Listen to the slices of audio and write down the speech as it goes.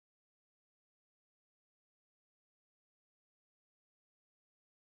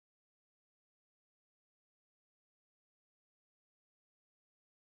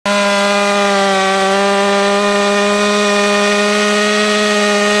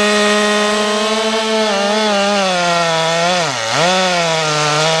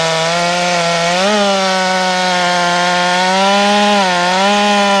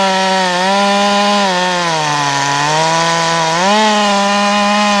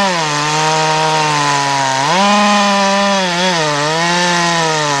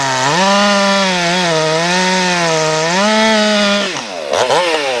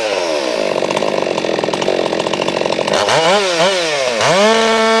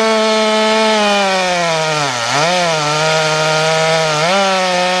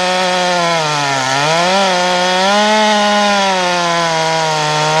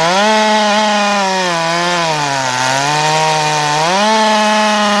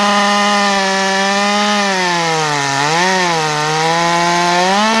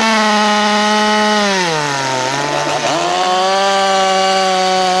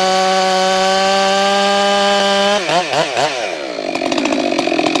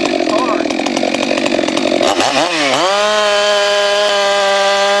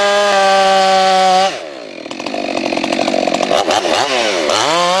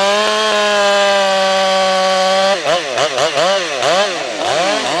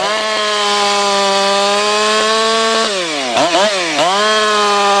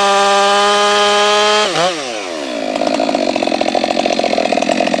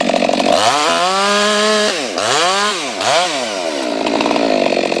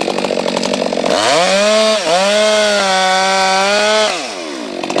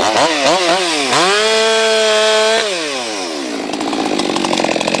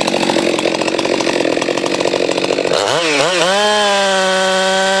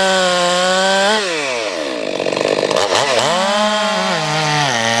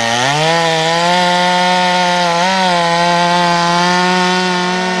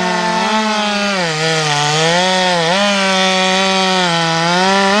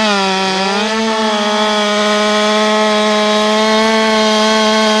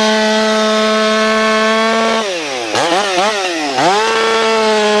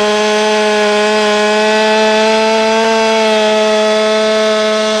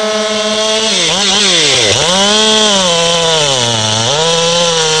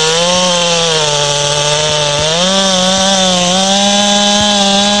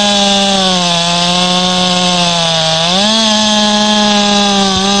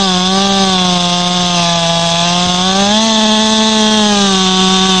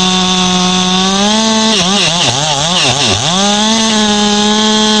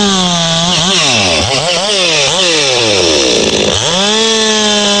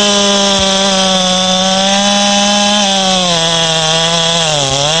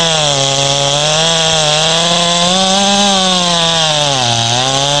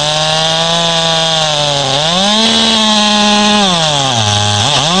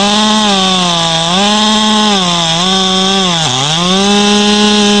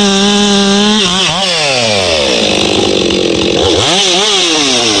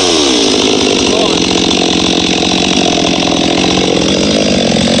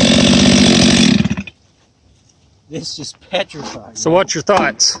This just petrified. So what's your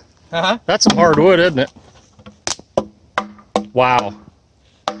thoughts? That's some hard wood, isn't it? Wow.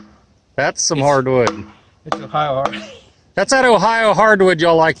 That's some hardwood. It's Ohio hardwood. That's that Ohio hardwood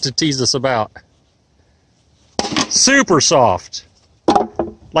y'all like to tease us about. Super soft.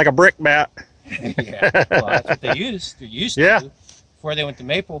 Like a brick bat. Yeah, well, that's what they used. They're used to before they went to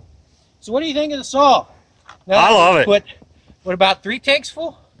maple. So what do you think of the saw? Now, I love it. What about 3 tanks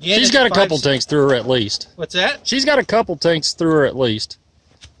full? She's got a couple tanks through her at least. What's that? She's got a couple tanks through her at least.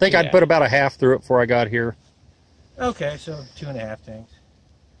 I think I'd put about a half through it before I got here. Okay, so 2.5 tanks.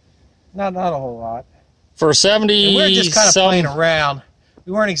 Not a whole lot. For 70, and we're just kind of playing around.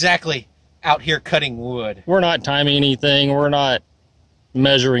 We weren't exactly out here cutting wood. We're not timing anything. We're not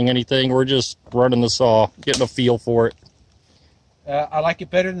measuring anything. We're just running the saw, getting a feel for it. I like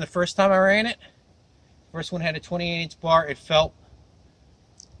it better than the first time I ran it. First one had a 28-inch bar. It felt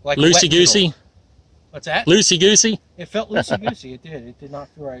like loosey-goosey. What's that? Loosey-goosey? It felt loosey-goosey. It did. It did not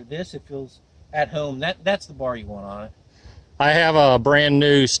feel right. This, it feels at home. That's the bar you want on it. I have a brand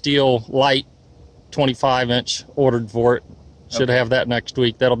new Stihl light 25-inch ordered for it. Should have that next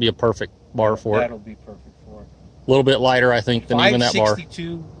week. That'll be a perfect bar for it. That'll be perfect for it. A little bit lighter, I think, than even that bar.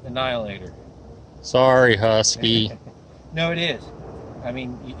 562 Annihilator. Sorry, Husky. No, it is. I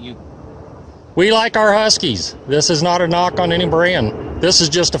mean, we like our Huskies. This is not a knock on any brand. This is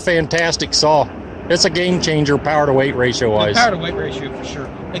just a fantastic saw. It's a game changer power to weight ratio wise. Power to weight ratio for sure.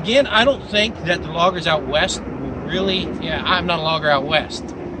 Again, I don't think that the loggers out west really, I'm not a logger out west.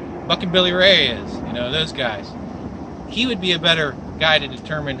 Buck and Billy Ray is, you know, those guys. He would be a better guy to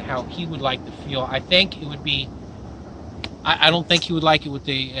determine how he would like to feel. I think it would be, I don't think he would like it with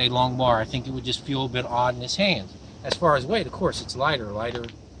a long bar. I think it would just feel a bit odd in his hands. As far as weight, of course, it's lighter,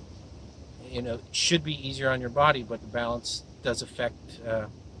 you know, should be easier on your body, but the balance does affect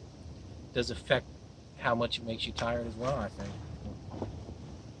how much it makes you tired as well, I think.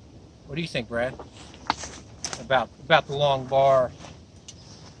 What do you think, Brad? About the long bar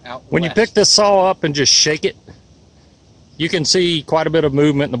out when west? You pick this saw up and just shake it, you can see quite a bit of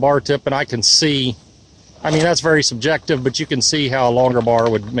movement in the bar tip, and I can see, I mean, that's very subjective, but you can see how a longer bar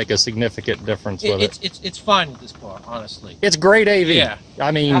would make a significant difference with it. It's fine with this bar, honestly. It's great AV. Yeah. I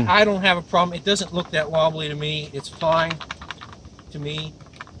mean, I don't have a problem. It doesn't look that wobbly to me. It's fine to me.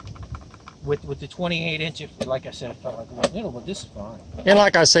 With the 28-inch, like I said, it felt like a little, but this is fine. And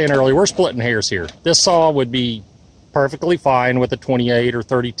like I was saying earlier, we're splitting hairs here. This saw would be perfectly fine with a 28 or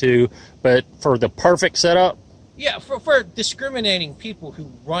 32, but for the perfect setup, Yeah, for discriminating people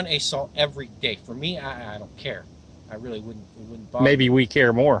who run a saw every day. For me, I don't care. I really wouldn't. It wouldn't bother Maybe me. we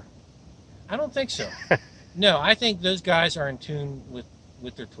care more. I don't think so. No, I think those guys are in tune with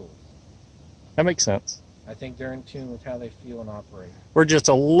their tools. That makes sense. I think they're in tune with how they feel and operate. We're just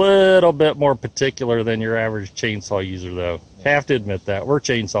a little bit more particular than your average chainsaw user, though. Yeah. Have to admit that. We're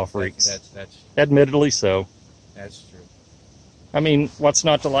chainsaw freaks. That's admittedly so. That's true. I mean, what's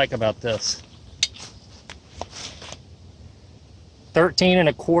not to like about this?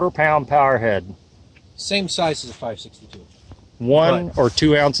 13.25 pound power head. Same size as a 562. 1 or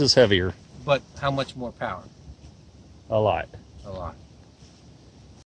 2 ounces heavier. But how much more power? A lot. A lot.